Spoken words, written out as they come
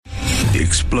The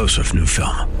explosive new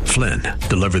film, Flynn,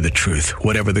 deliver the truth,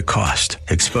 whatever the cost,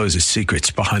 exposes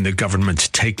secrets behind the government's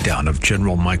takedown of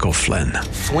General Michael Flynn.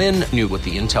 Flynn knew what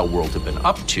the intel world had been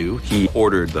up to. He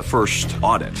ordered the first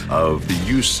audit of the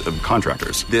use of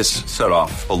contractors. This set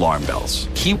off alarm bells.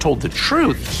 He told the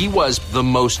truth. He was the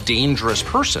most dangerous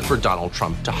person for Donald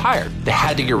Trump to hire. They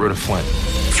had to get rid of Flynn.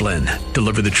 Flynn,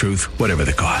 deliver the truth, whatever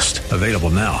the cost. Available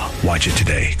now. Watch it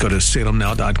today. Go to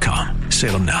salemnow.com.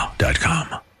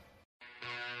 salemnow.com.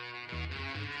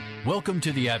 Welcome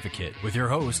to The Advocate with your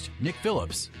host, Nick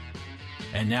Phillips.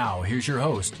 And now, here's your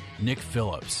host, Nick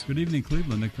Phillips. Good evening,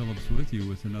 Cleveland. Nick Phillips with you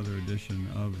with another edition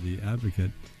of The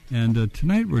Advocate. And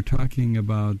tonight we're talking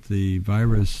about the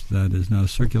virus that is now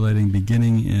circulating,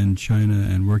 beginning in China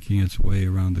and working its way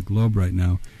around the globe right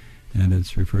now. And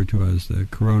it's referred to as the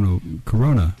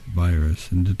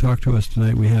coronavirus. And to talk to us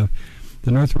tonight, we have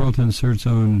the North Royalton CERT's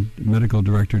own medical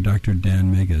director, Dr.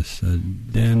 Dan Megas.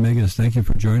 Dan Megas, thank you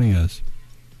for joining us.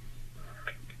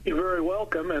 You're very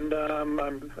welcome, and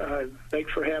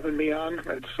thanks for having me on.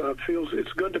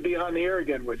 It's good to be on the air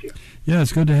again with you. Yeah,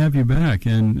 it's good to have you back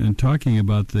and talking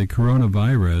about the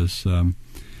coronavirus.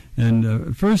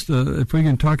 First, if we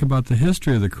can talk about the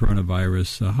history of the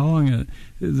coronavirus, how long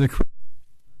the sort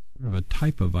of a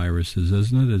type of viruses,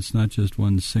 isn't it? It's not just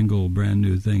one single brand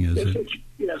new thing, is it?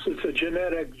 Yes, it's a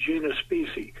genetic genus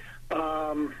species.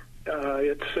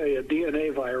 It's a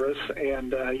DNA virus,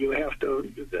 and you have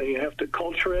to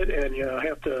culture it, and you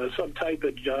have to subtype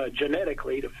it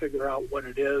genetically to figure out what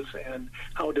it is and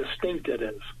how distinct it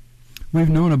is. We've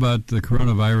known about the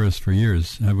coronavirus for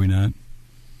years, have we not?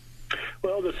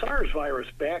 Well, the SARS virus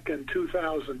back in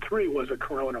 2003 was a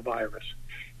coronavirus,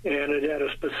 and it had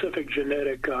a specific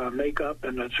genetic makeup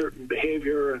and a certain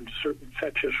behavior and certain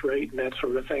infectious rate and that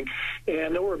sort of thing.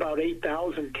 And there were about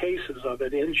 8,000 cases of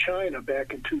it in China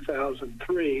back in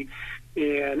 2003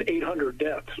 and 800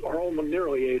 deaths, or almost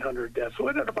nearly 800 deaths. So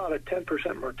it had about a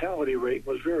 10% mortality rate,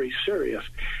 was very serious.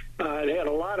 It had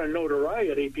a lot of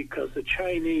notoriety because the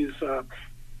Chinese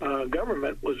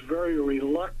government was very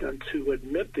reluctant to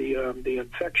admit the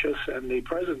infectious and the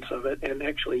presence of it, and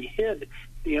actually hid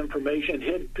the information,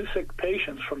 hid sick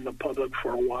patients from the public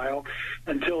for a while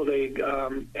until they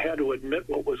had to admit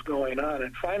what was going on.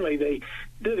 And finally, they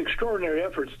did extraordinary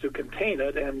efforts to contain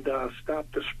it and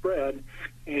stop the spread.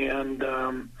 And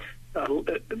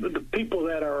the people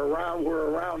that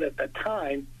were around at the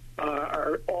time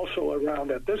are also around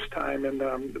at this time and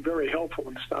very helpful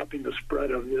in stopping the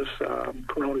spread of this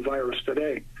coronavirus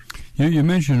today. You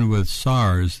mentioned with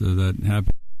SARS that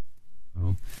happened,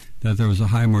 that there was a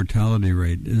high mortality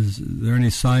rate. Is there any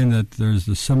sign that there's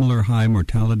a similar high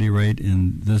mortality rate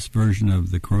in this version of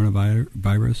the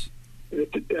coronavirus?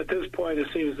 At this point, it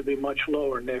seems to be much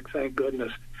lower, Nick. Thank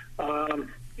goodness. The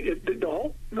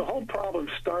whole problem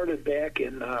started back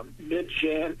in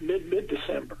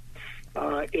mid-December.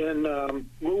 In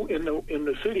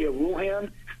the city of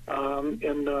Wuhan,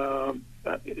 in the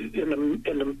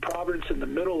province in the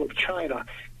middle of China,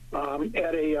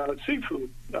 at a seafood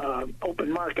open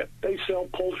market. They sell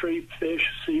poultry, fish,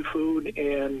 seafood,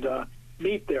 and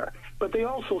meat there. But they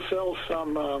also sell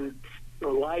some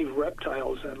live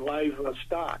reptiles and live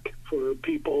stock for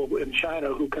people in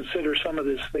China who consider some of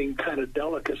this thing kind of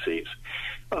delicacies.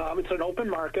 It's an open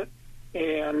market,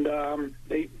 and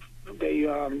they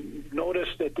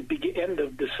noticed at the end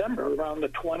of December, around the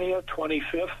 20th,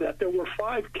 25th, that there were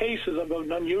 5 cases of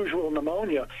an unusual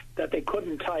pneumonia that they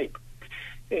couldn't type.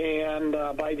 And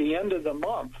by the end of the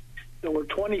month, there were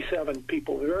 27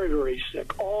 people very, very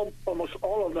sick. Almost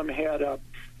all of them had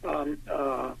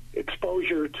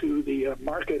exposure to the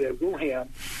market at Wuhan,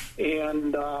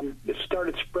 and it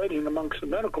started spreading amongst the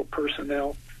medical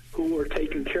personnel who were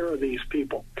taking care of these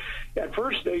people. At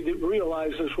first, they didn't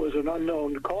realize this was an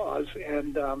unknown cause,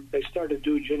 and they started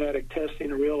to do genetic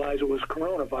testing and realized it was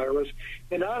coronavirus.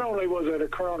 And not only was it a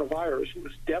coronavirus, it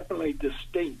was definitely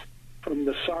distinct from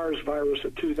the SARS virus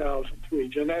of 2003,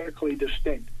 genetically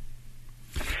distinct.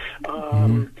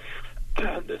 The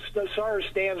SARS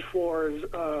stands for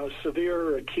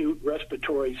severe acute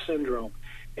respiratory syndrome.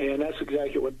 And that's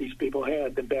exactly what these people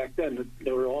had. And back then,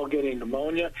 they were all getting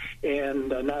pneumonia, and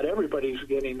not everybody's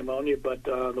getting pneumonia, but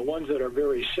the ones that are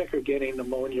very sick are getting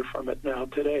pneumonia from it now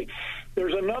today.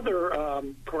 There's another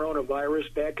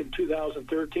coronavirus back in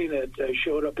 2013 that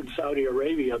showed up in Saudi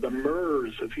Arabia, the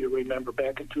MERS, if you remember,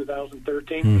 back in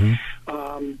 2013.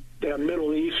 The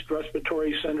Middle East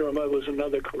respiratory syndrome, that was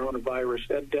another coronavirus.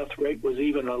 That death rate was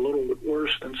even a little bit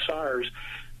worse than SARS.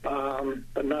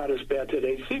 But not as bad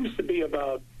today. It seems to be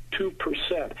about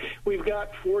 2%. We've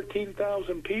got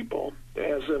 14,000 people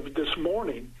as of this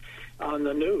morning on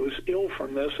the news ill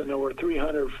from this, and there were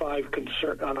 305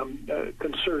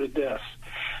 concerted deaths.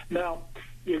 Now,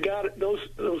 you got those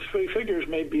figures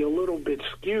may be a little bit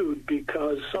skewed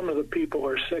because some of the people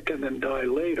are sick and then die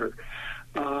later.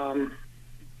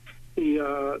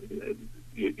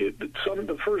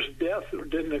 The first death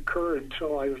didn't occur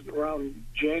until around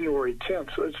January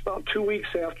 10th, so it's about 2 weeks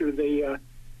after they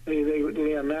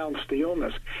announced the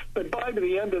illness. But by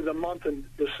the end of the month in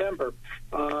December,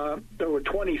 there were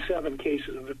 27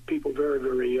 cases of people very,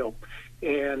 very ill.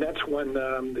 And that's when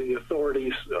the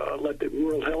authorities let the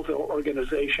World Health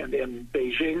Organization in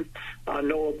Beijing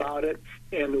know about it,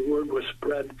 and the word was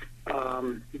spread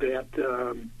that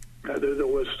there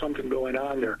was something going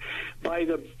on there. By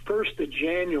the 1st of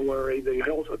January, the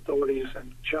health authorities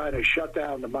in China shut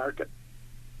down the market.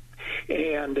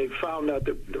 And they found out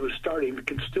that it was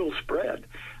can still spread,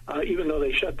 even though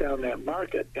they shut down that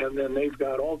market. And then they've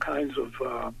got all kinds of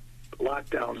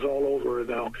lockdowns all over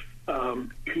now.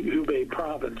 Hubei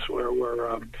province, where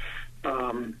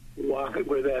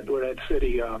that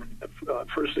city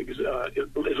first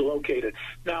is located.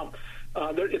 Now,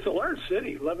 it's a large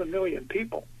city, 11 million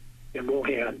people in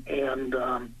Wuhan, and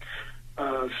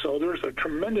so there's a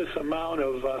tremendous amount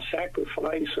of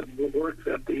sacrifice and work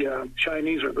that the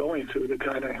Chinese are going through to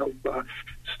kind of help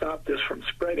stop this from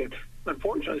spreading.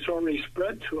 Unfortunately, it's already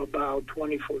spread to about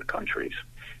 24 countries.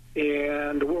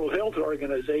 And the World Health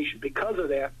Organization, because of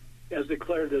that, has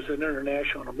declared this an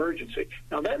international emergency.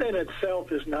 Now, that in itself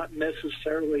is not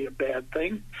necessarily a bad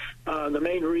thing. The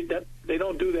main reason they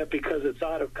don't do that because it's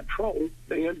out of control.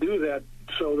 They do that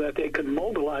so that they can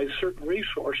mobilize certain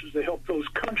resources to help those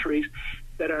countries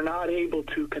that are not able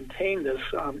to contain this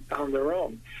on their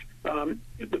own.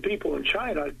 The people in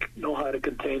China know how to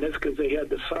contain this because they had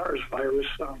the SARS virus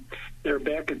there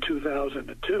back in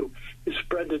 2002. It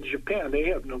spread to Japan. They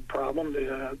have no problem.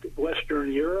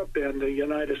 Western Europe and the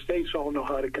United States all know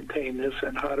how to contain this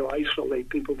and how to isolate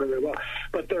people very well.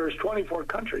 But there's 24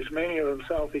 countries, many of them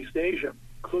Southeast Asia,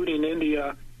 including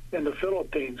India and the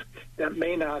Philippines, that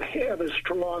may not have as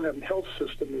strong a health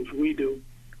system as we do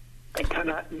and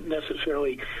cannot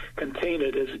necessarily contain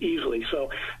it as easily. So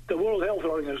the World Health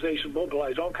Organization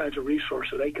mobilized all kinds of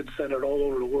resources. They can send it all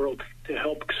over the world to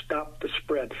help stop the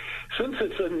spread. Since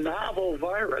it's a novel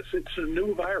virus, it's a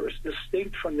new virus,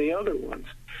 distinct from the other ones,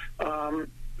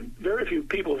 very few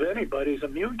people, if anybody, is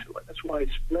immune to it. That's why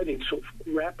it's spreading so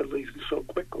rapidly and so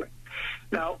quickly.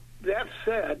 Now, that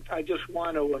said, I just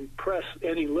want to impress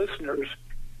any listeners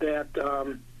that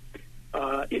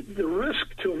the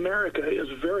risk to America is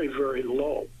very, very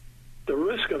low. The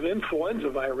risk of influenza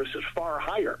virus is far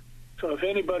higher. So if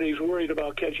anybody's worried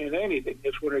about catching anything,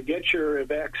 it's when to get your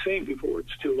vaccine before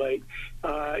it's too late.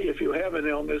 If you have an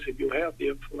illness, if you have the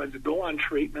influenza, go on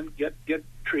treatment, get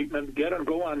treatment,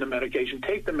 go on the medication,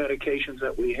 take the medications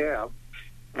that we have,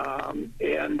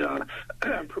 and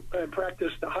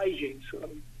practice the hygiene. So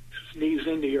sneeze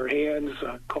into your hands,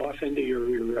 cough into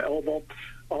your elbow.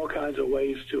 All kinds of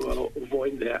ways to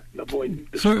avoid that, avoid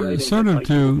the spreading like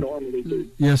you normally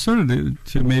do. Yeah, sort of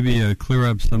to maybe clear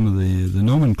up some of the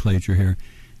nomenclature here.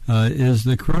 Is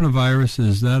the coronavirus,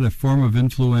 is that a form of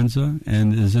influenza,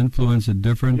 and is influenza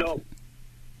different?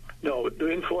 No, the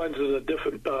influenza is a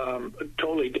different,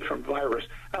 totally different virus.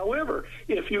 However,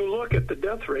 if you look at the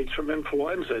death rates from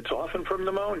influenza, it's often from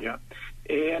pneumonia,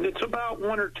 and it's about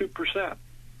 1 or 2%.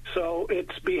 So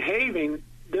it's behaving.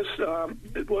 This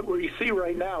what we see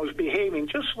right now is behaving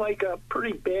just like a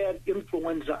pretty bad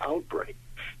influenza outbreak.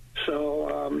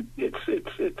 So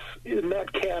it's in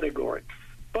that category.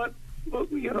 But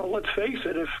let's face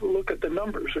it. If we look at the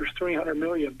numbers, there's 300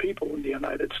 million people in the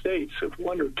United States. If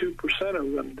 1 or 2%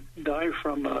 of them die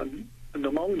from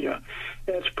pneumonia,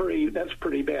 that's pretty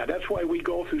bad. That's why we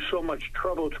go through so much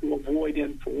trouble to avoid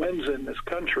influenza in this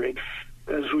country,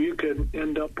 as you could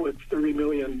end up with 30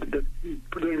 million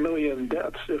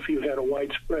deaths if you had a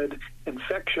widespread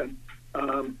infection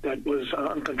that was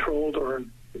uncontrolled or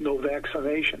no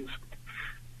vaccinations.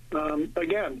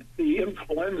 Again, the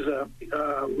influenza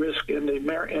risk in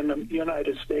the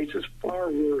United States is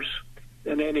far worse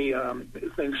than any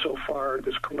thing so far.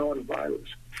 This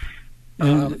coronavirus.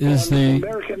 And the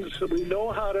Americans, we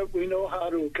know how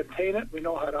to contain it. We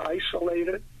know how to isolate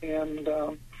it, and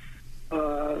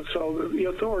so the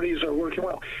authorities are working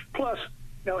well. Plus,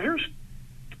 now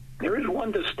there is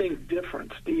one distinct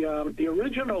difference. The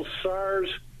original SARS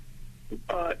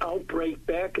outbreak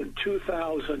back in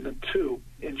 2002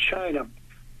 in China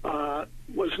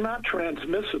was not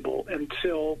transmissible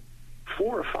until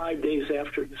 4 or 5 days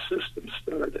after the system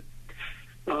started.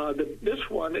 This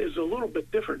one is a little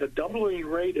bit different. The doubling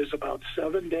rate is about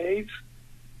 7 days,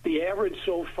 The average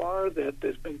so far that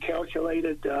has been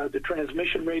calculated, the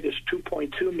transmission rate is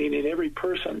 2.2, meaning every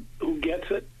person who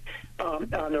gets it on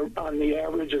the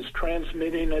average is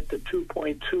transmitting it to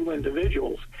 2.2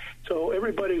 individuals. So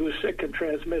everybody who's sick can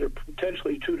transmit it,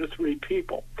 potentially 2 to 3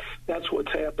 people. That's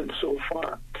what's happened so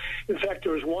far. In fact,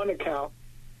 there was one account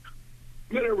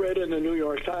that I read in the New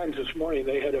York Times this morning.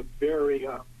 They had a very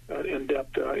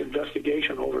in-depth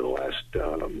investigation over the last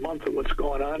month of what's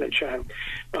going on in China.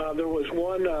 There was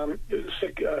one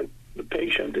sick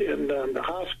patient in the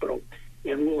hospital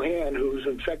in Wuhan who's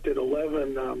infected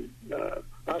 11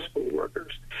 hospital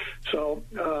workers. So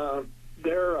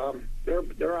they're on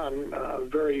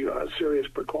very serious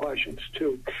precautions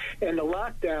too. And the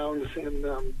lockdowns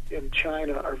in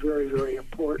China are very, very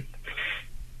important.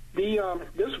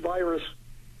 This virus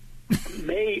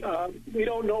may we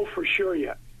don't know for sure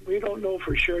yet.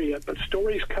 But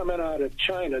stories coming out of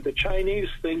China, the Chinese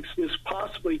thinks this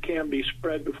possibly can be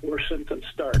spread before symptoms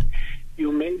start.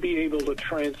 You may be able to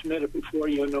transmit it before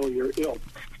you know you're ill.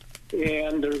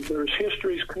 And there's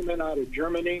histories coming out of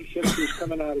Germany, histories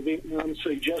coming out of Vietnam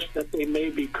suggest that they may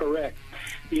be correct.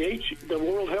 The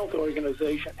World Health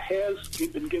Organization has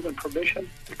been given permission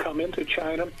to come into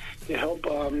China to help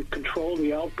control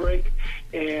the outbreak.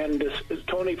 And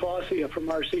Tony Fauci from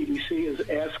our CDC is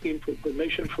asking for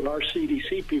permission for our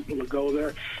CDC people to go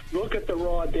there, look at the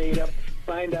raw data,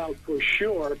 find out for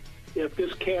sure if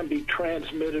this can be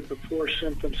transmitted before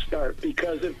symptoms start.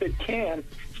 Because if it can,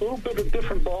 it's a little bit of a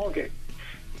different ballgame.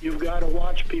 You've got to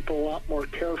watch people a lot more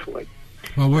carefully.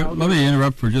 Well, let me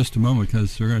interrupt for just a moment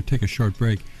because we're going to take a short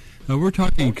break. We're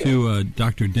talking to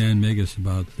Dr. Dan Megas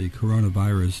about the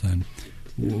coronavirus and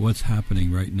what's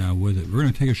happening right now with it. We're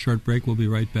going to take a short break. We'll be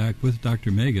right back with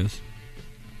Dr. Megas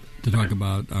to talk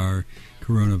about our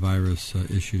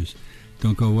coronavirus issues.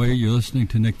 Don't go away. You're listening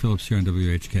to Nick Phillips here on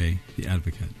WHK, The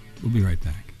Advocate. We'll be right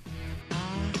back.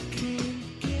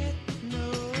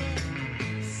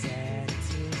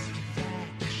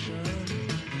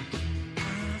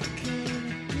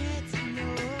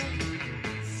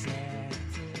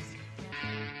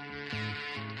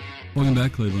 Welcome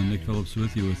back, Cleveland. Nick Phillips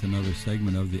with you with another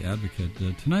segment of The Advocate.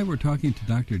 Tonight we're talking to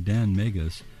Dr. Dan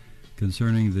Megas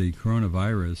concerning the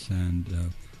coronavirus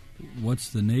and what's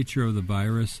the nature of the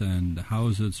virus and how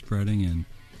is it spreading and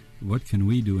what can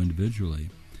we do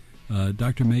individually.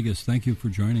 Dr. Megas, thank you for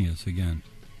joining us again.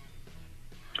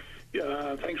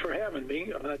 Thanks for having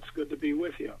me. It's good to be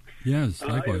with you. Yes,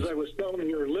 likewise. As I was telling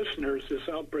your listeners, this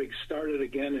outbreak started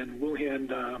again in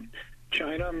Wuhan,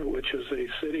 China, which is a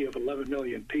city of 11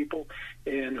 million people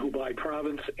in Hubei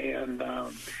province, and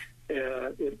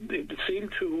it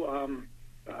seemed to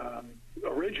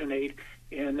originate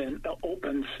in an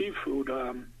open seafood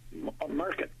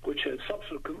market, which has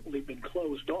subsequently been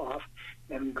closed off,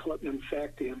 and in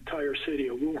fact the entire city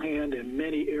of Wuhan and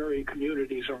many area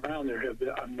communities around there have been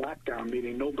on lockdown,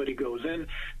 meaning nobody goes in,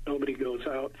 nobody goes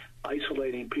out,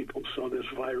 isolating people so this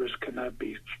virus cannot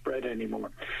be spread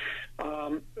anymore.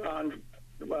 I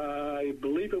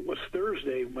believe it was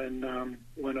Thursday when a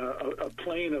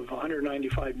plane of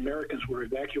 195 Americans were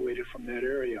evacuated from that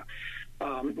area.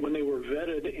 When they were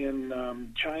vetted in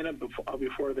China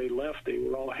before they left, they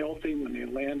were all healthy. When they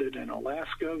landed in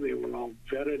Alaska, they were all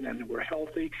vetted and they were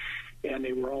healthy. And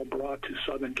they were all brought to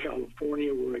Southern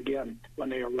California, where, again, when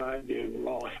they arrived, they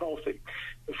were all healthy.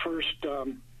 The first,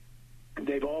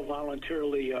 they've all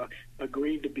voluntarily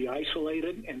agreed to be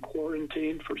isolated and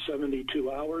quarantined for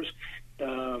 72 hours.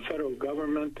 Federal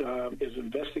government is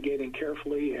investigating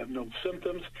carefully, have no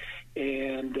symptoms,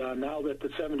 and now that the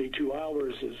 72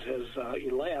 hours has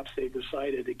elapsed, they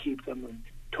decided to keep them a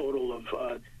total of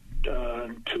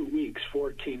 2 weeks,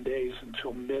 14 days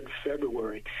until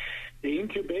mid-February. The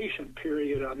incubation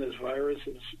period on this virus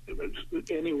is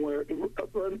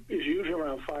usually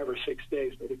around 5 or 6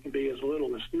 days, but it can be as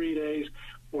little as 3 days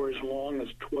or as long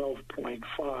as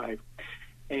 12.5.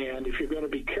 And if you're going to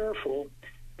be careful,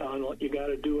 you got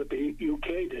to do what the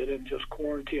UK did and just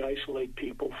quarantine, isolate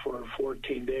people for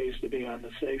 14 days to be on the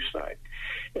safe side,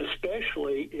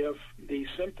 especially if the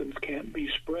symptoms can't be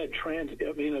spread.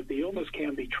 If the illness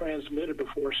can be transmitted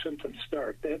before symptoms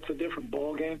start, that's a different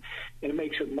ballgame, and it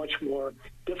makes it much more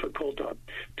difficult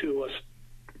to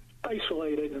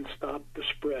isolate it and stop the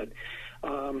spread.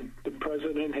 The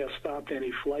president has stopped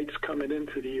any flights coming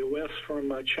into the U.S.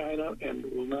 from China and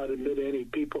will not admit any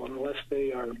people unless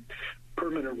they are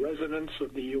permanent residents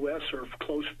of the U.S. or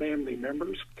close family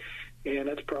members, and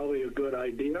that's probably a good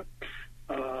idea.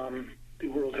 The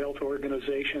World Health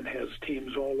Organization has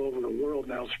teams all over the world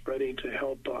now spreading to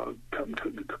help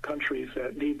countries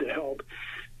that need the help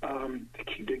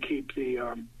to keep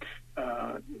the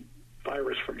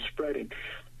virus from spreading.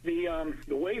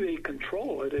 The way they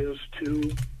control it is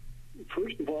to,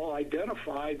 first of all,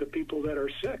 identify the people that are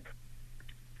sick,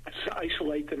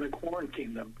 isolate them and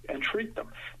quarantine them, and treat them.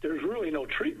 There's really no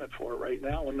treatment for it right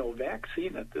now and no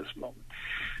vaccine at this moment.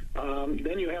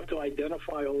 Then you have to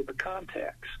identify all the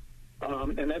contacts.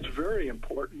 And that's very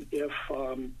important if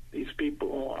these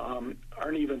people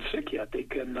aren't even sick yet. They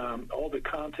can, all the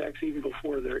contacts, even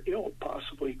before they're ill,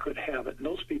 possibly could have it. And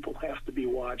those people have to be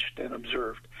watched and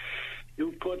observed.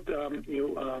 You put,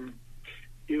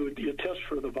 you test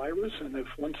for the virus, and if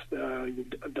once you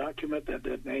document that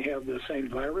they have the same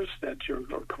virus, that's your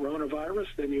coronavirus,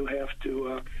 then you have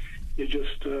to, you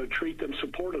just treat them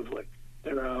supportively.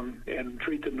 And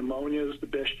treat the pneumonias the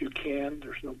best you can.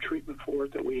 There's no treatment for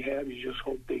it that we have. You just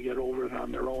hope they get over it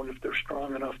on their own if they're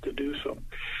strong enough to do so.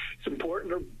 It's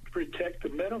important to protect the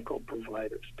medical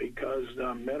providers because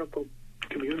the medical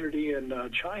community in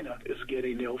China is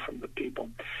getting ill from the people.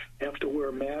 They have to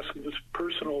wear masks and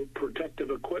personal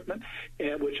protective equipment,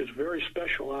 which is very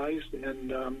specialized,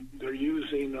 and they're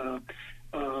using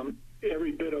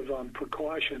every bit of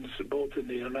precautions, both in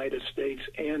the United States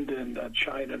and in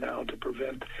China now, to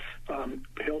prevent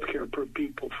healthcare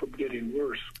people from getting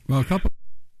worse. Well, a couple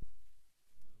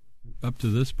up to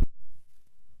this point.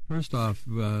 First off,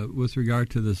 with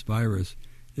regard to this virus,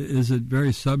 is it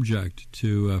very subject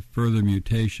to further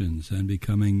mutations and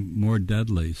becoming more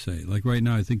deadly, say? Like right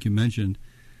now, I think you mentioned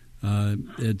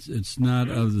it's not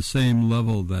of the same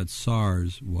level that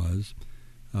SARS was.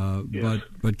 Yes.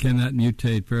 But can that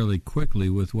mutate fairly quickly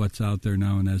with what's out there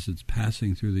now and as it's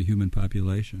passing through the human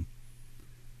population?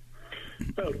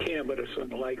 Well, it can, but it's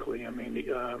unlikely. I mean,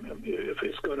 if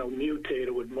it's going to mutate,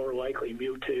 it would more likely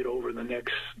mutate over the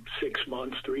next 6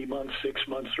 months, 3 months, 6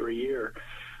 months, or a year,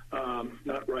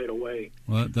 not right away.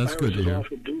 Well, that's good to hear.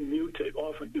 Often do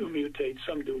mutate.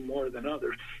 Some do more than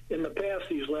others. In the past,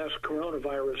 these last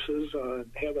coronaviruses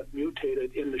haven't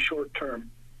mutated in the short term,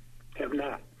 have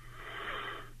not.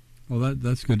 Well,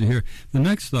 that's good to hear. The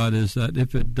next thought is that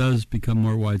if it does become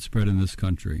more widespread in this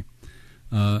country,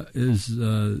 is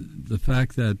the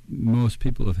fact that most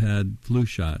people have had flu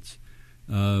shots.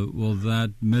 Will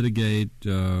that mitigate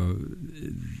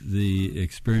the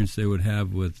experience they would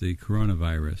have with the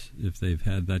coronavirus if they've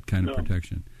had that kind of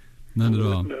protection? None at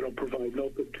all. That'll provide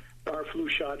our flu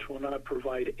shots will not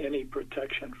provide any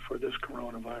protection for this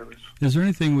coronavirus. Is there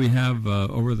anything we have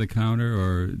over the counter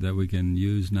or that we can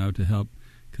use now to help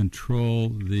control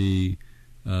the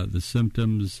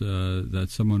symptoms that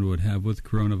someone would have with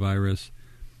coronavirus,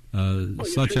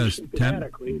 such as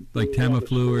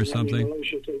Tamiflu or something?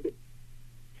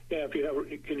 Yeah, if you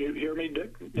have, can you hear me,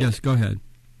 Dick? Yes, go ahead.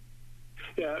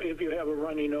 Yeah, if you have a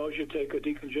runny nose, you take a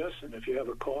decongestant. If you have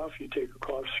a cough, you take a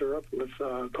cough syrup with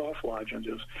cough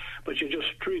lozenges. But you just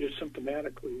treat it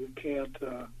symptomatically. You can't.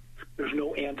 There's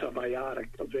no antibiotic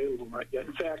available right yet.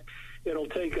 In fact, it'll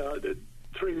take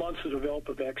 3 months to develop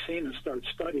a vaccine and start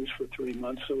studies for 3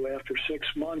 months. So after 6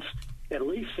 months, at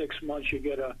least 6 months, you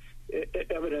get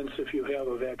evidence if you have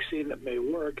a vaccine that may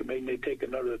work. It may take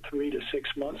another 3 to 6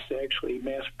 months to actually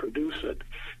mass produce it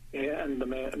and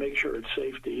make sure it's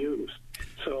safe to use.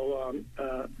 So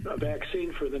a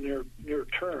vaccine for the near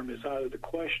term is out of the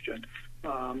question.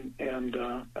 And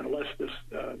unless this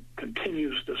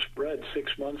continues to spread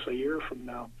 6 months, a year from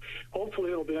now,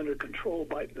 hopefully it'll be under control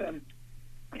by then.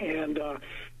 And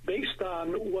based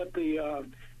on what the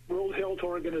World Health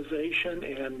Organization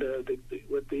and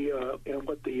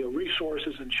what the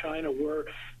resources in China were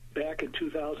back in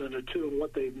 2002 and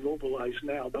what they've mobilized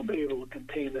now, they'll be able to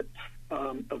contain it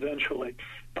eventually.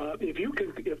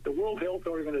 If the World Health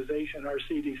Organization, our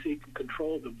CDC, can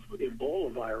control the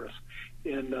Ebola virus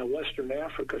in Western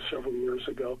Africa several years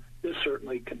ago, this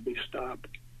certainly can be stopped,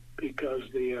 because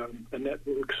the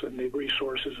networks and the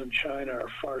resources in China are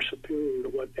far superior to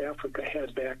what Africa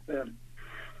had back then.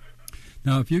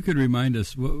 Now, if you could remind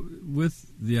us,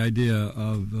 with the idea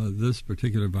of this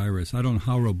particular virus, I don't know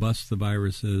how robust the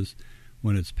virus is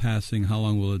when it's passing. How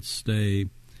long will it stay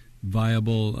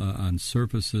viable on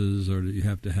surfaces, or do you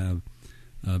have to have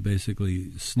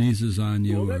basically sneezes on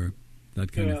you or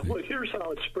that kind of thing? Well, here's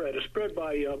how it's spread. It's spread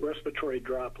by respiratory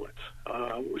droplets.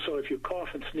 So if you cough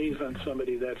and sneeze on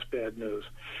somebody, that's bad news.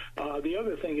 The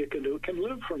other thing it can do, it can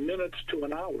live for minutes to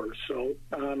an hour or so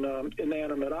on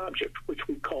inanimate objects, which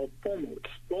we call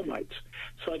fomites,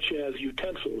 such as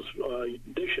utensils,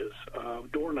 dishes,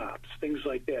 doorknobs, things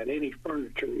like that, any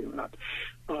furniture you have.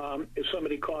 If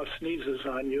somebody coughs, sneezes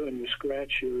on you, and you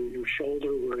scratch your shoulder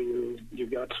where you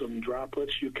got some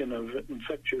droplets, you can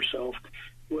infect yourself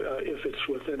if it's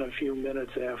within a few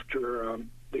minutes after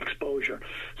exposure.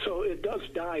 So it does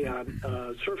die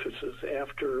on surfaces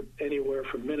after anywhere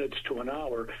from minutes to an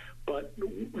hour, but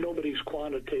nobody's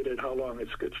quantitated how long.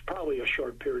 It's probably a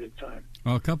short period of time.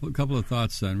 Well, a couple of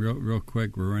thoughts then, real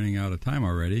quick. We're running out of time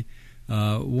already.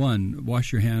 One,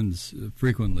 wash your hands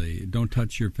frequently. Don't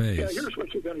touch your face. Yeah, here's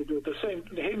what you're going to do.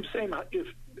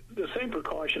 The same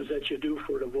precautions that you do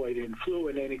for avoiding flu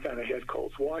and any kind of head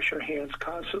colds. Wash your hands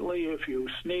constantly. If you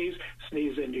sneeze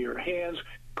into your hands,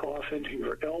 cough into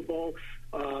your elbow.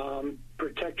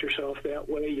 Protect yourself that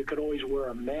way. You could always wear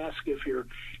a mask if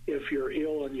you're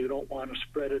ill and you don't want to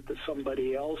spread it to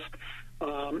somebody else.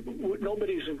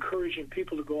 Nobody's encouraging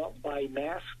people to go out and buy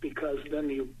masks, because then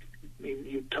you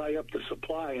tie up the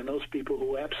supply, and those people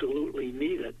who absolutely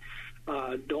need it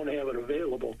don't have it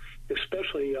available,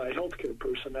 especially healthcare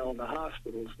personnel in the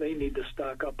hospitals. They need to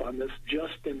stock up on this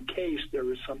just in case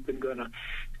there is something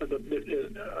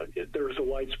there is a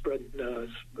widespread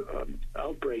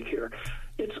outbreak here.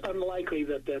 It's unlikely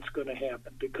that that's going to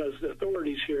happen, because the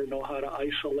authorities here know how to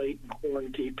isolate and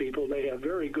quarantine people. They have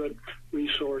very good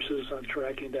resources on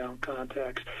tracking down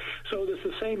contacts. So it's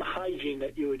the same hygiene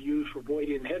that you would use for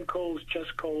avoiding head colds,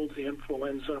 chest colds, the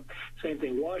influenza. Same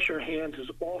thing. Wash your hands as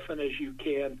often as you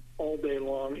can, all day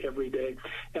long, every day,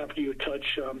 after you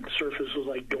touch surfaces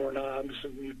like doorknobs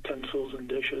and utensils and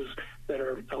dishes that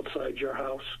are outside your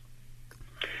house.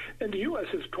 And the U.S.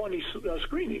 has 20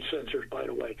 screening centers, by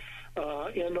the way,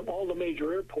 in all the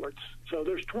major airports. So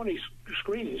there's 20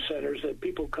 screening centers that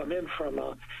people come in from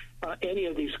any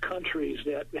of these countries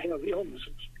that have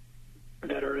illnesses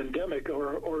that are endemic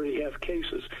or already have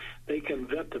cases. They can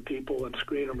vet the people and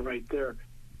screen them right there.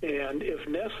 And if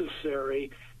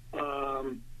necessary,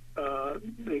 all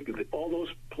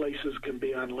those places can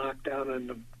be on lockdown, and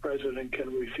the president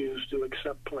can refuse to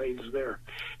accept planes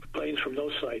from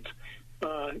those sites.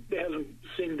 It hasn't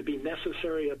seemed to be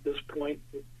necessary at this point.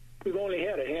 We've only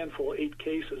had a handful, 8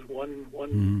 cases.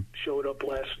 One showed up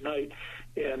last night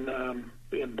in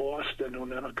Boston,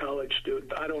 and then a college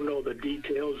student. I don't know the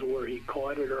details of where he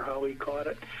caught it or how he caught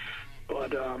it,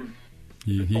 but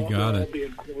he got it. All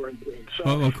being quarantined.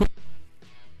 So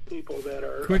people that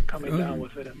are coming down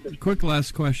with it. Quick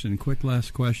last question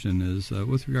is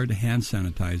with regard to hand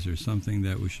sanitizer, something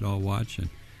that we should all watch, and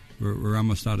we're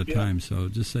almost out of time, so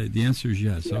just say the answer is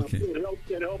yes. Yeah, okay.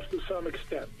 It helps to some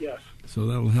extent, yes. So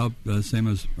that'll help, same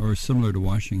as or similar to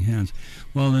washing hands.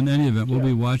 Well, in any event, we'll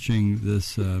be watching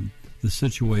this the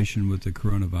situation with the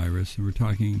coronavirus, and we're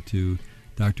talking to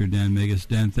Dr. Dan Megas.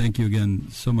 Dan, thank you again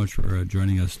so much for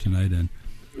joining us tonight. And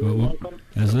You're welcome.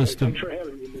 As thanks for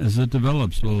having me. As it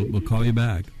develops, we'll call you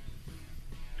back.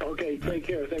 Okay, take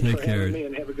care. Thanks for having me,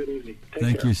 and have a good evening.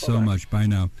 Thank you so much. Bye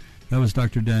now. That was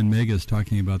Dr. Dan Megas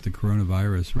talking about the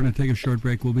coronavirus. We're going to take a short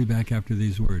break. We'll be back after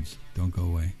these words. Don't go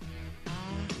away.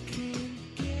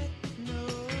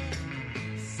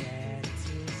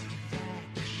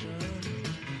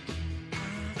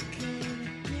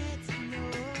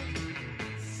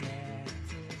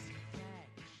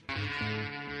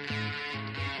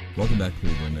 Welcome back,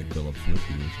 Cleveland. Nick Phillips with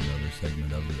you with another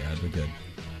segment of The Advocate.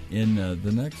 In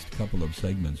the next couple of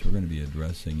segments, we're going to be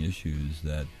addressing issues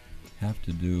that have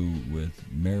to do with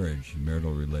marriage,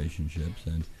 marital relationships,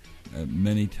 and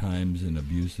many times in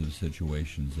abusive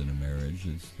situations in a marriage,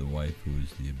 it's the wife who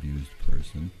is the abused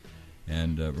person.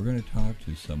 And we're going to talk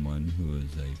to someone who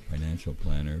is a financial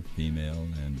planner, female,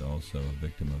 and also a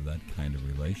victim of that kind of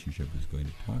relationship, who's going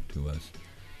to talk to us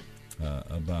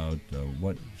about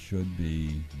what should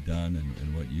be done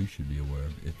and what you should be aware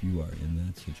of if you are in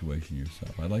that situation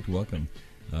yourself. I'd like to welcome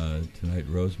tonight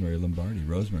Rosemary Lombardi.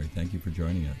 Rosemary, thank you for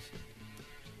joining us.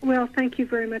 Well, thank you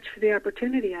very much for the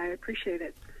opportunity. I appreciate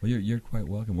it. Well, you're quite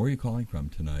welcome. Where are you calling from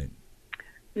tonight?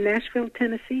 Nashville,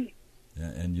 Tennessee.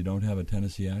 And you don't have a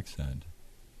Tennessee accent.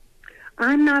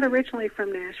 I'm not originally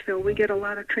from Nashville. We get a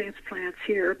lot of transplants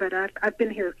here, but I've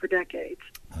been here for decades.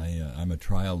 I'm a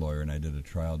trial lawyer, and I did a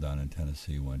trial down in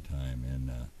Tennessee one time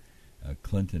in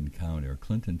Clinton County, or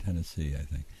Clinton, Tennessee, I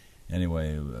think.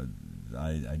 Anyway,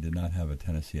 I did not have a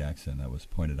Tennessee accent. That was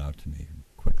pointed out to me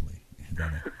quickly.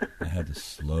 I had to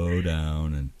slow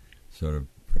down and sort of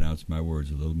pronounce my words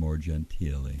a little more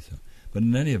genteelly. But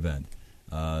in any event,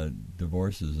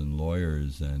 divorces and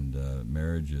lawyers and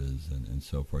marriages and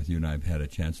so forth. You and I have had a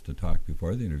chance to talk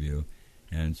before the interview,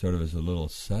 and sort of as a little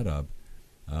setup,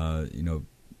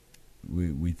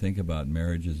 we think about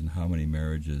marriages and how many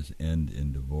marriages end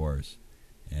in divorce.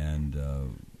 And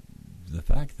the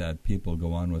fact that people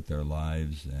go on with their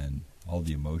lives and all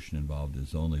the emotion involved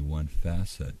is only one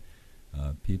facet.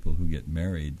 People who get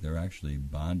married, they're actually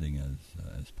bonding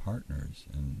as partners,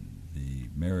 and the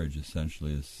marriage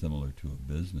essentially is similar to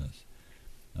a business.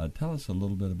 Tell us a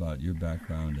little bit about your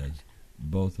background as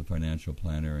both a financial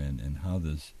planner and how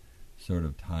this sort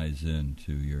of ties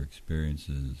into your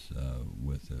experiences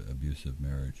with abusive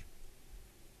marriage.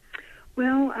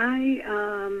 Well,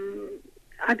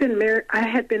 I've been married. I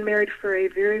had been married for a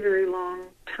very, very long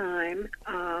time.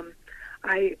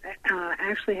 I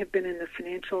actually have been in the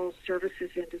financial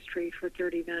services industry for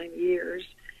 39 years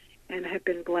and have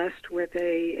been blessed with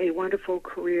a wonderful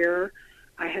career.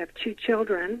 I have 2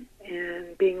 children,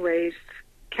 and being raised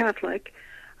Catholic,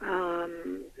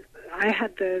 I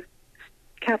had the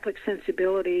Catholic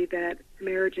sensibility that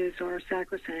marriages are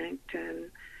sacrosanct, and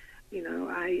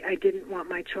I didn't want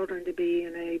my children to be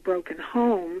in a broken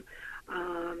home.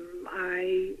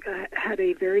 I had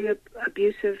a very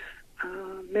abusive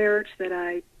marriage that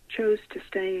I chose to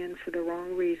stay in for the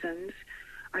wrong reasons.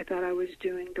 I thought I was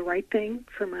doing the right thing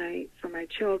for my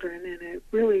children, and it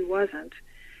really wasn't.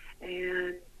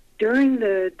 And during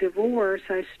the divorce,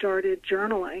 I started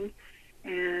journaling,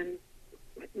 and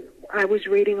I was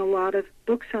reading a lot of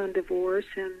books on divorce,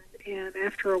 and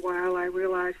after a while I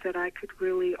realized that I could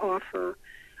really offer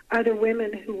other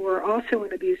women who were also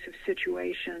in abusive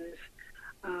situations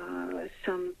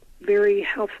some very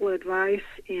helpful advice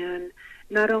in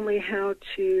not only how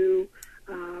to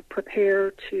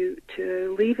prepare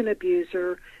to leave an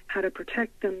abuser, how to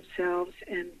protect themselves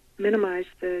and minimize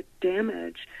the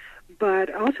damage,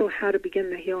 but also how to begin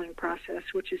the healing process,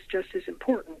 which is just as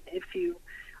important. If you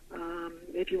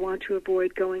want to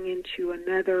avoid going into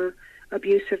another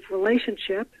abusive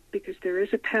relationship, because there is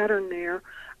a pattern there,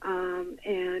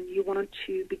 and you want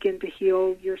to begin to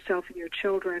heal yourself and your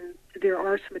children, there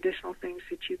are some additional things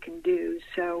that you can do.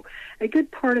 So a good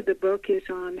part of the book is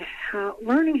on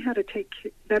learning how to take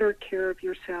better care of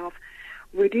yourself,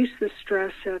 reduce the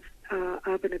stress of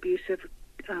an abusive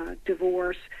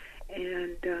divorce,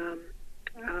 and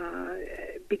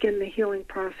begin the healing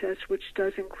process, which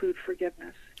does include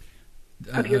forgiveness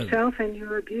of yourself and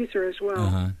your abuser as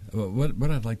well.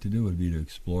 What I'd like to do would be to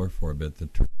explore for a bit the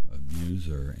term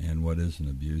abuser and what is an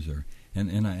abuser.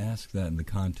 And I ask that in the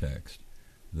context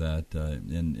that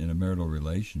in a marital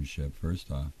relationship,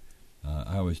 first off,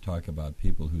 I always talk about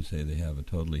people who say they have a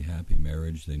totally happy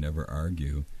marriage, they never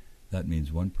argue. That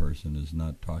means one person is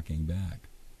not talking back,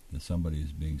 that somebody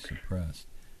is being suppressed.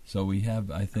 So we have,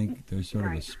 I think, there's sort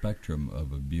of a spectrum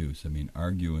of abuse. I mean,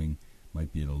 arguing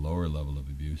might be at a lower level of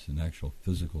abuse, and actual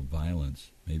physical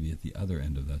violence maybe at the other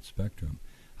end of that spectrum.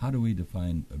 How do we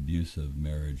define abusive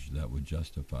marriage that would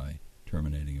justify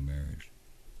terminating a marriage?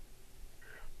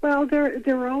 Well, there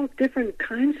are all different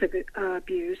kinds of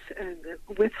abuse, and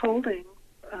withholding,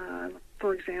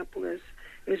 for example,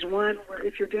 is one where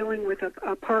if you're dealing with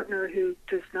a partner who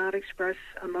does not express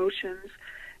emotions.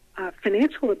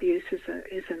 Financial abuse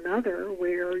is another,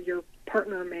 where your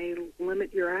partner may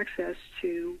limit your access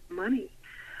to money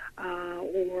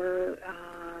or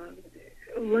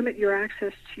limit your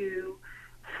access to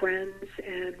friends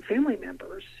and family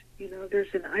members.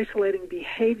 There's an isolating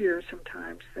behavior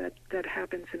sometimes that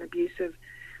happens in abusive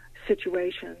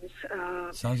situations.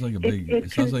 Sounds like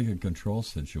it sounds like a control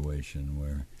situation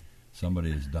where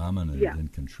somebody is dominant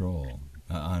and control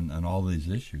on all these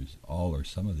issues, all or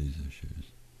some of these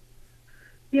issues.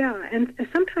 Yeah, and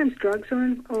sometimes drugs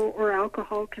or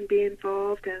alcohol can be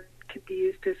involved and can be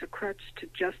used as a crutch to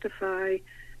justify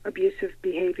abusive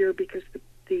behavior because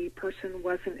the person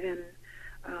wasn't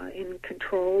in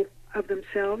control of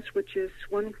themselves, which is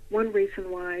one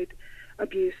reason why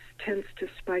abuse tends to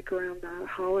spike around the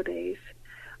holidays.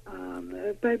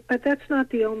 But that's not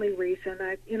the only reason.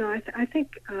 I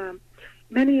think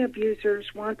many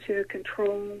abusers want to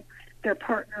control their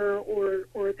partner,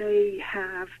 or they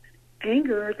have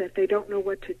anger that they don't know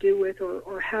what to do with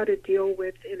or how to deal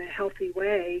with in a healthy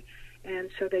way, and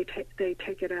so they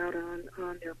take it out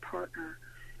on their partner.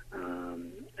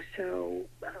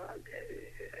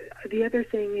 The other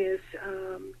thing is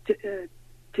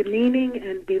demeaning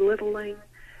and belittling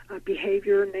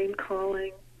behavior, name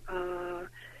calling,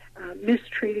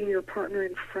 mistreating your partner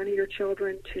in front of your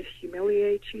children to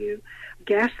humiliate you.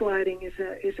 Gaslighting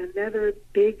is another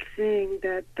big thing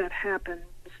that happens.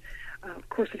 Of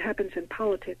course, it happens in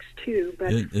politics, too.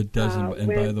 But it doesn't. And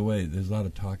by the way, there's a lot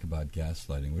of talk about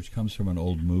gaslighting, which comes from an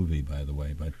old movie, by the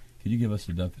way. But could you give us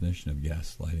a definition of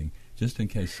gaslighting, just in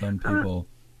case some people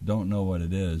don't know what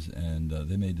it is, and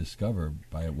they may discover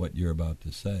by what you're about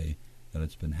to say that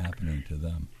it's been happening to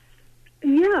them?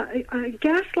 Yeah,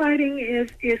 gaslighting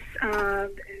is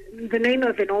the name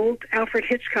of an old Alfred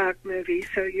Hitchcock movie.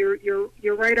 So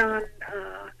you're right on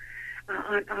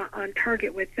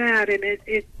target with that, and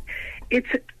it's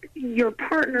your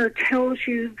partner tells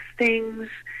you things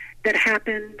that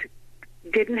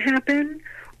didn't happen,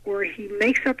 he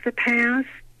makes up the past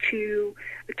to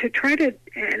try to,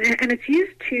 and it's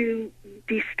used to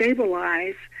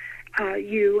destabilize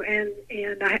you.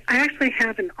 And I actually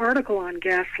have an article on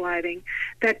gaslighting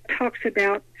that talks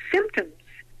about symptoms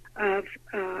of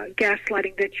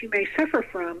gaslighting that you may suffer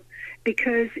from,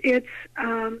 because it's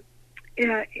a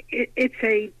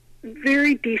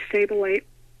very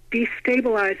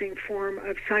destabilizing form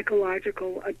of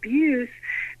psychological abuse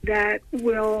that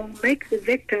will make the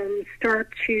victim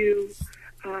start to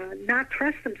not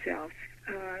trust themselves.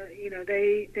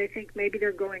 They think maybe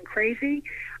they're going crazy.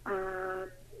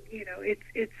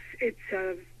 It's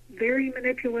a very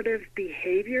manipulative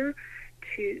behavior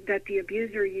that the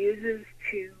abuser uses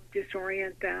to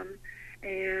disorient them,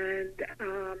 and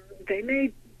they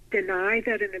may deny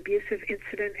that an abusive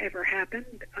incident ever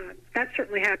happened. That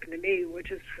certainly happened to me,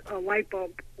 which is a light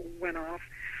bulb went off.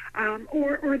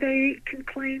 Or they can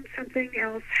claim something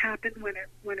else happened when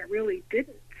it really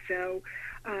didn't. So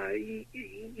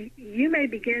you may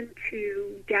begin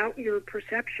to doubt your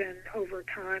perception over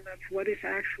time of what is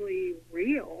actually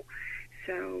real.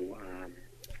 So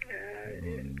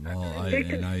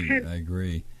I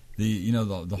agree. The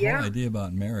whole idea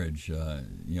about marriage,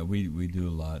 we do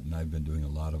a lot, and I've been doing a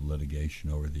lot of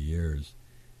litigation over the years.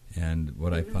 And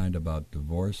what I find about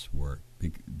divorce work,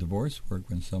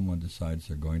 when someone decides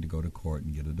they're going to go to court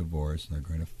and get a divorce and they're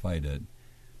going to fight it,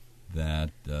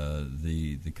 that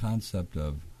the concept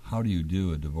of how do you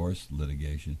do a divorce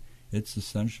litigation, it's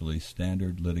essentially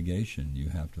standard litigation. You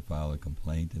have to file a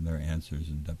complaint, and there are answers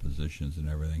and depositions and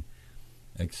everything.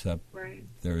 Except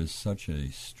there is such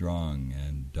a strong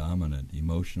and dominant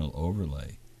emotional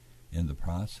overlay in the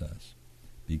process,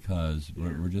 because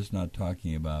we're just not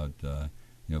talking about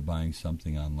buying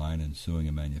something online and suing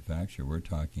a manufacturer. We're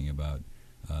talking about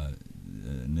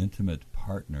an intimate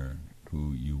partner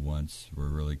who you once were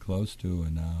really close to,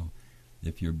 and now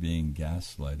if you're being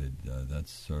gaslighted,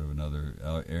 that's sort of another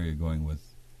area going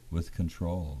with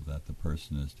control, that the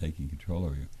person is taking control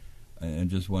over you.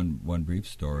 And just one brief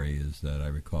story is that I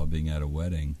recall being at a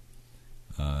wedding,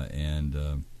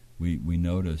 and we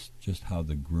noticed just how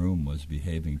the groom was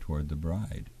behaving toward the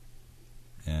bride.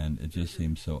 And it just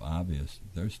seemed so obvious.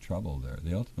 There's trouble there.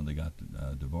 They ultimately got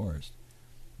divorced.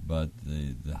 But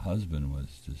the husband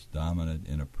was just dominant,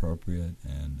 inappropriate,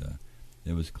 and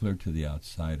it was clear to the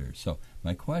outsider. So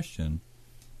my question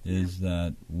is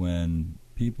that when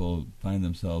people find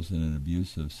themselves in an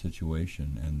abusive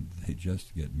situation and they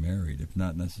just get married, if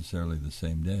not necessarily the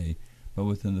same day, but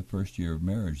within the first year of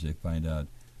marriage, they find out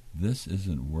this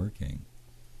isn't working.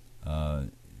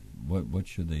 What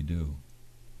should they do?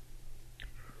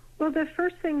 Well, the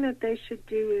first thing that they should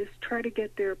do is try to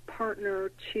get their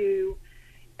partner to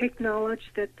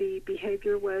acknowledge that the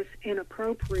behavior was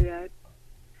inappropriate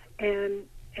and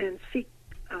seek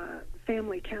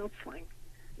family counseling.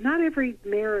 Not every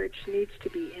marriage needs to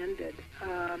be ended.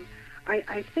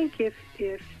 I think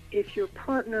if your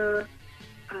partner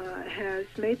has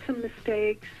made some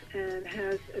mistakes and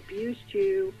has abused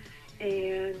you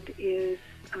and is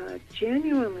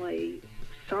genuinely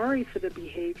sorry for the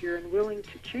behavior and willing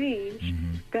to change,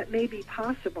 that may be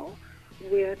possible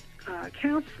with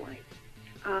counseling.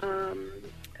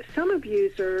 Some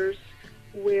abusers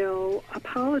will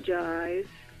apologize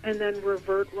and then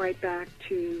revert right back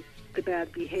to the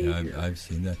bad behavior. Yeah, I've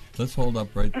seen that. Let's hold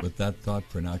up right with that thought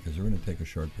for now, because we're going to take a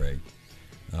short break.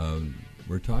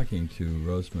 We're talking to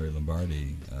Rosemary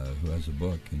Lombardi, who has a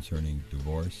book concerning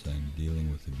divorce and dealing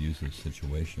with abusive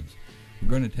situations. We're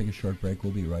going to take a short break.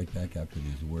 We'll be right back after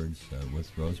these words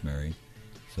with Rosemary.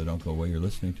 So don't go away. You're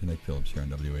listening to Nick Phillips here on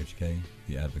WHK,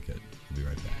 The Advocate. We'll be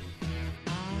right back.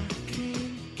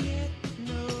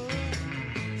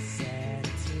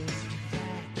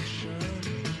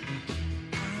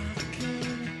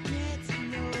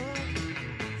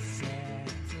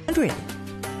 Andrea.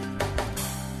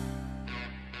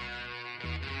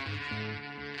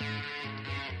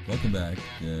 Welcome back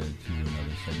to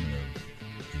another segment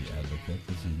of The Advocate.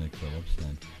 This is Nick Phillips,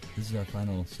 and this is our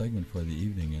final segment for the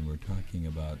evening, and we're talking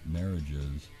about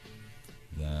marriages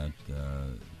that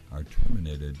are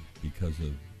terminated because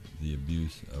of the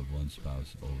abuse of one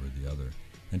spouse over the other.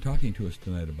 And talking to us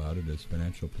tonight about it is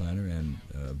financial planner and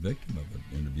victim of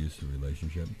an abusive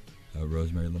relationship,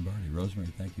 Rosemary Lombardi.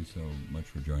 Rosemary, thank you so much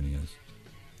for joining us.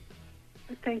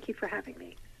 Thank you for having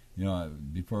me. You know,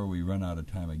 before we run out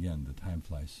of time again, the time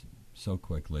flies so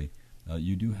quickly.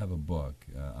 You do have a book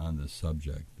on this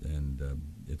subject, and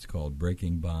it's called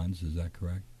Breaking Bonds. Is that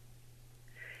correct?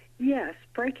 Yes,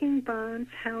 Breaking Bonds,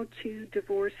 How to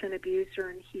Divorce an Abuser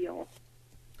and Heal.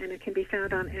 And it can be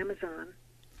found on Amazon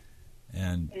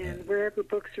and wherever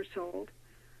books are sold.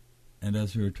 And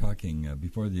as we were talking,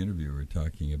 before the interview, we were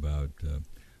talking about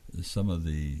some of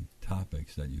the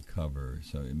topics that you cover.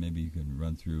 So maybe you can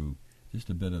run through just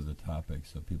a bit of the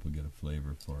topics so people get a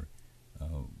flavor for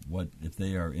what, if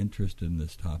they are interested in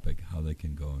this topic, how they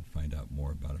can go and find out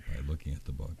more about it by looking at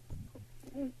the book.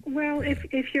 Well,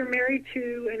 if you're married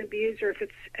to an abuser, if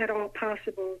it's at all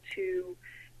possible to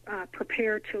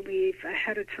prepare to leave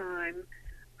ahead of time,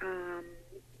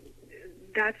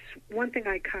 that's one thing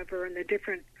I cover, and the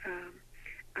different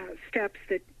steps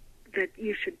that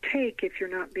you should take if you're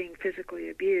not being physically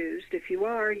abused. If you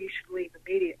are, you should leave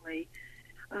immediately.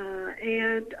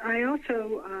 And I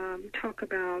also talk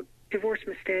about divorce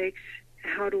mistakes,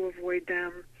 how to avoid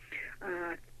them,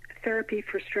 therapy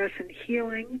for stress and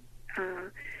healing,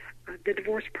 the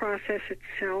divorce process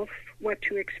itself, what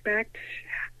to expect,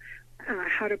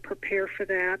 how to prepare for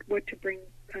that, what to bring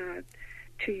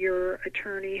to your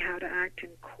attorney, how to act in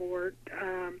court.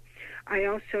 I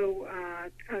also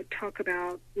talk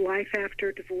about life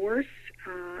after divorce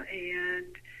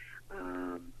and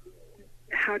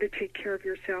how to take care of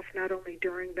yourself not only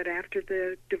during but after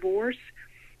the divorce.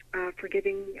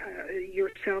 Forgiving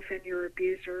yourself and your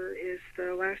abuser is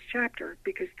the last chapter,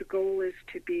 because the goal is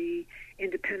to be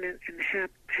independent and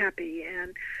happy.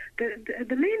 And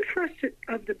the main thrust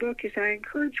of the book is I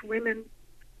encourage women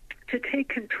to take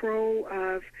control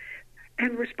of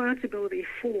and responsibility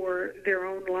for their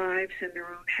own lives and their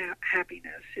own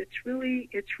happiness. It's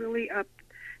really up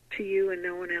to you and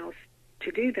no one else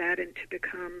to do that and to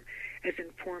become as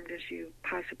informed as you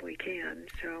possibly can.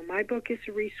 So my book is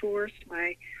a resource.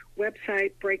 My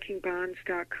website,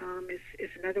 breakingbonds.com, is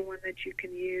another one that you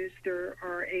can use. There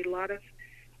are a lot of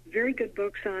very good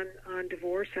books on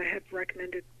divorce. I have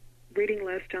recommended reading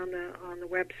list on the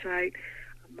website.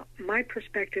 My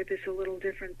perspective is a little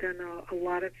different than a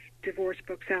lot of divorce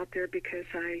books out there, because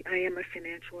I am a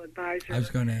financial advisor. I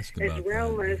was going to ask about as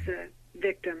well as a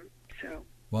victim. So.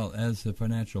 Well, as a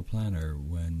financial planner,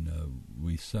 when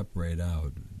we separate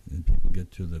out and people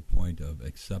get to the point of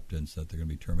acceptance that they're going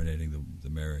to be terminating the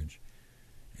marriage,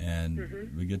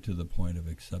 and we get to the point of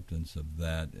acceptance of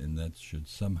that, and that should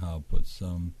somehow put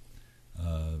some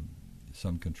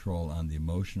control on the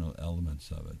emotional elements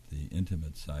of it, the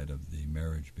intimate side of the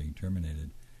marriage being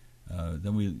terminated,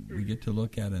 then we get to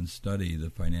look at and study the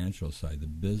financial side, the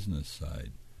business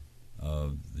side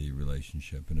of the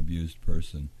relationship. An abused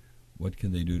person, what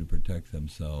can they do to protect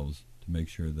themselves to make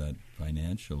sure that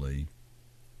financially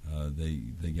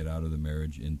they get out of the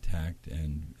marriage intact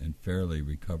and fairly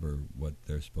recover what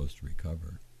they're supposed to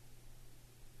recover?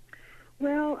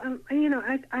 Well,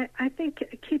 I think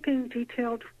keeping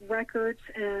detailed records,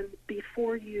 and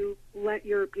before you let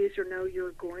your abuser know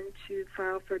you're going to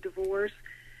file for divorce,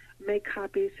 make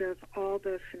copies of all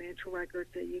the financial records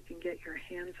that you can get your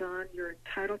hands on. You're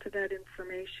entitled to that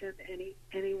information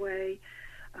anyway.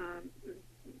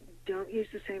 Don't use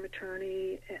the same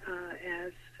attorney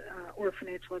or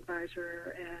financial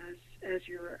advisor as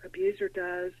your abuser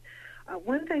does.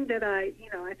 One thing that I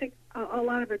think a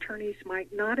lot of attorneys might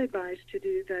not advise to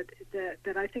do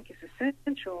that I think is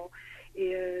essential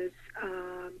is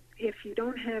if you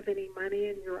don't have any money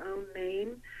in your own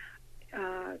name,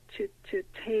 to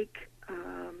take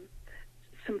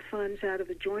some funds out of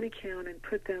a joint account and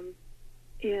put them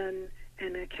in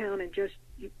an account in just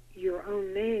your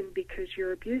own name, because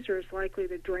your abuser is likely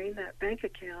to drain that bank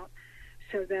account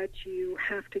so that you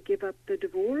have to give up the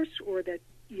divorce, or that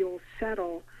you'll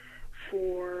settle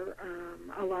for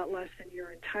a lot less than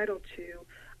you're entitled to.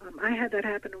 I had that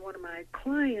happen to one of my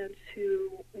clients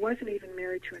who wasn't even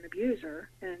married to an abuser,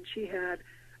 and she had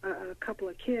a couple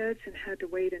of kids and had to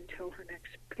wait until her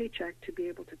next paycheck to be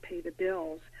able to pay the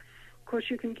bills. Of course,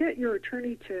 you can get your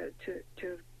attorney to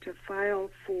file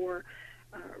for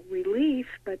relief,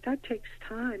 but that takes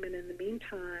time, and in the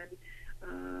meantime,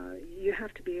 you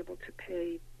have to be able to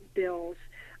pay bills.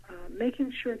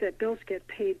 Making sure that bills get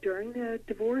paid during the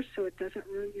divorce so it doesn't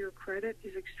ruin your credit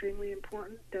is extremely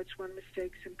important. That's one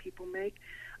mistake some people make.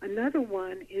 Another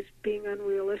one is being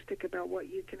unrealistic about what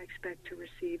you can expect to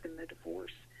receive in the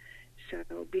divorce.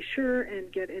 So be sure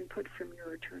and get input from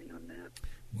your attorney on that.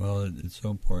 Well, it's so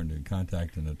important to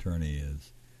contact an attorney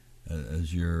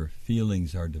as your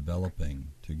feelings are developing,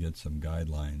 to get some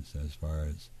guidelines as far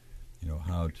as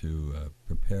how to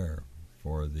prepare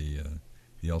for the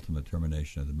ultimate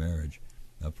termination of the marriage.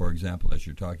 For example, as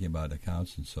you're talking about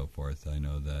accounts and so forth, I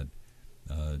know that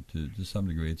to some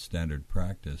degree it's standard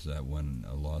practice that when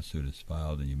a lawsuit is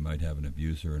filed and you might have an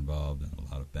abuser involved and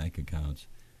a lot of bank accounts,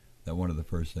 that one of the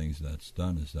first things that's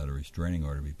done is that a restraining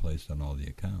order be placed on all the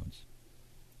accounts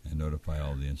and notify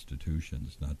all the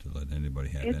institutions not to let anybody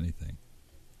have anything.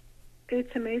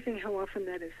 it's amazing how often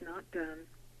that is not done.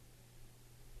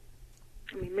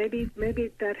 I mean,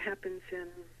 maybe that happens in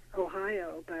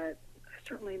Ohio, but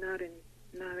certainly not in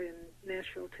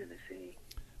Nashville, Tennessee.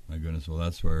 My goodness! Well,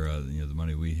 that's where the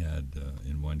money we had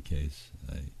in one case.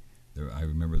 I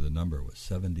remember the number was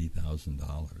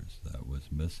 $70,000 that was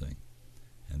missing,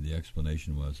 and the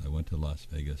explanation was I went to Las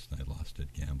Vegas and I lost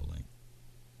it gambling.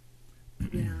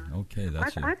 Yeah. Okay,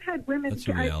 I've had women. That's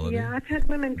a reality. I've had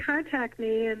women contact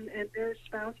me, and their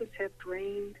spouses have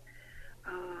drained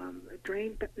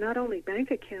not only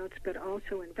bank accounts but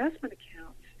also investment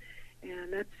accounts.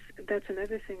 And that's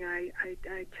another thing I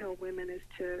tell women is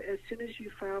to, as soon as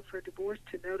you file for a divorce,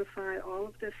 to notify all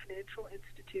of the financial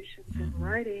institutions in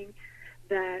writing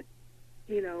that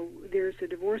there's a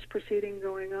divorce proceeding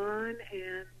going on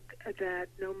and that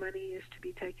no money is to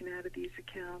be taken out of these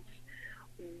accounts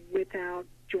without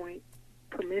joint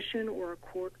permission or a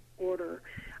court order.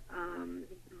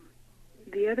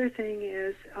 The other thing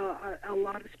is a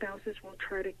lot of spouses will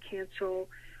try to cancel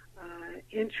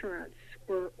insurance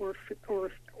or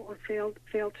fail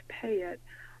to pay it,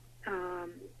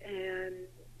 and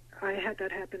I had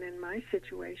that happen in my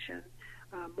situation.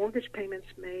 Mortgage payments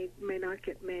may not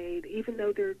get made, even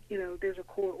though there's a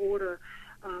court order.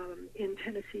 In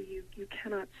Tennessee, you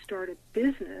cannot start a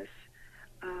business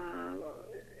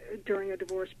during a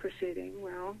divorce proceeding.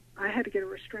 Well, I had to get a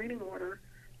restraining order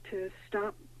to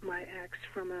stop my ex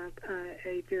from a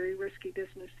very risky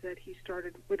business that he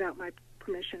started without my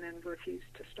permission and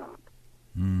refused to stop.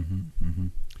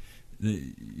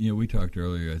 We talked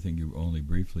earlier, I think you only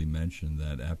briefly mentioned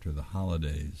that after the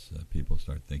holidays, people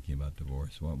start thinking about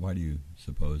divorce. Why do you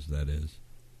suppose that is?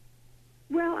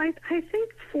 Well, I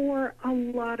think for a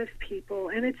lot of people,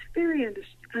 and it's very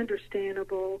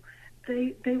understandable,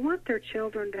 they want their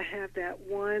children to have that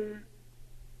one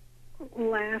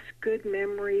last good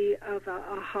memory of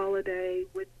a holiday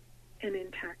with an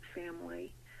intact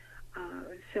family.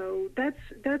 So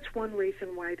that's one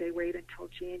reason why they wait until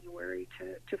January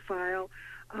to file.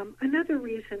 Another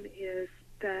reason is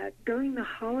that during the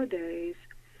holidays,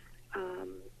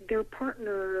 their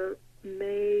partner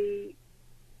may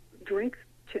drink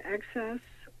to excess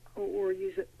or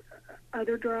use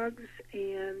other drugs,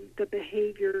 and the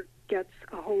behavior gets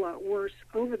a whole lot worse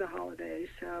over the holidays.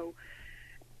 So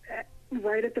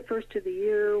right at the first of the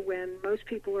year, when most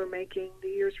people are making the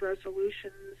year's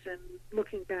resolutions and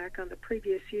looking back on the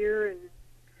previous year and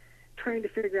trying to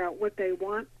figure out what they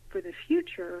want for the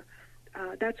future,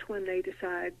 that's when they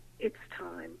decide it's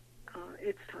time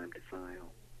to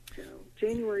file. So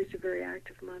January is a very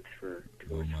active month for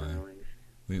divorce filings.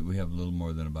 We have a little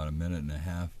more than about a minute and a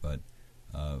half, but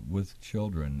with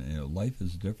children, life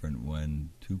is different when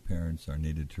two parents are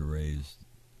needed to raise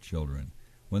children.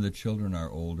 When the children are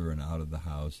older and out of the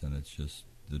house and it's just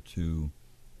the two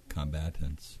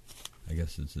combatants, I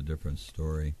guess it's a different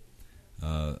story.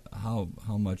 How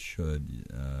much should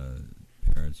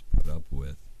parents put up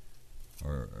with,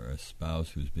 or a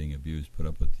spouse who's being abused put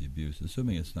up with the abuse,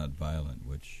 assuming it's not violent,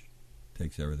 which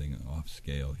takes everything off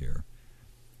scale here,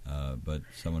 but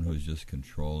someone who's just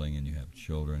controlling and you have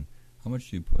children, how much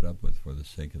do you put up with for the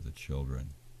sake of the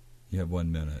children? You have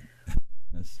 1 minute.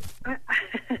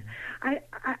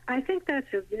 I think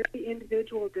that's a very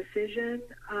individual decision.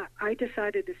 I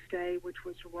decided to stay, which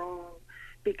was wrong,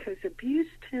 because abuse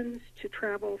tends to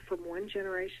travel from one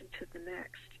generation to the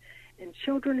next. And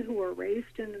children who are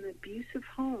raised in an abusive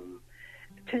home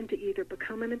tend to either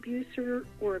become an abuser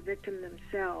or a victim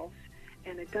themselves.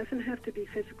 And it doesn't have to be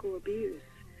physical abuse.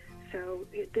 So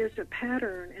there's a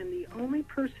pattern, and the only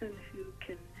person who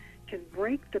can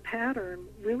break the pattern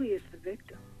really is the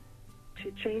victim,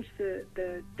 to change the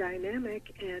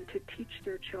dynamic and to teach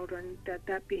their children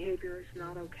that behavior is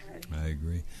not okay. I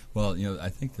agree. Well, I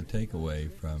think the takeaway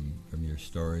from your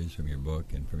stories, from your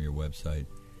book, and from your website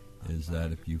is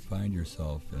that if you find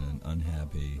yourself in an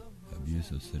unhappy,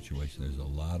 abusive situation, there's a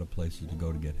lot of places to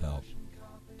go to get help,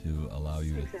 to allow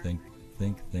you to think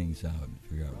things out and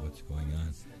figure out what's going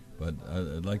on. But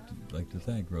I'd like to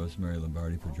thank Rosemary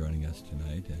Lombardi for joining us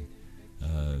tonight,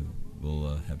 and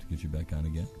we'll have to get you back on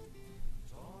again.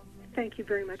 Thank you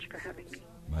very much for having me.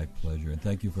 My pleasure. And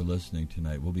thank you for listening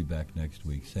tonight. We'll be back next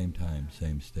week, same time,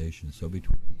 same station. So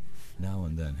between now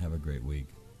and then, have a great week.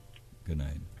 Good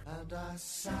night. And I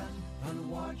sat and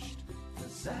watched the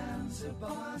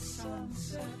Zanzibar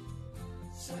sunset,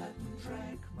 sat and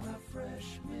drank my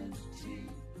fresh mint tea,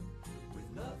 with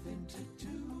nothing to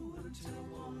do until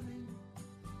morning,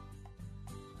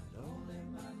 and only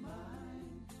my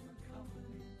mind for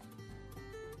company.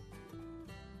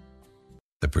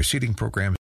 The preceding program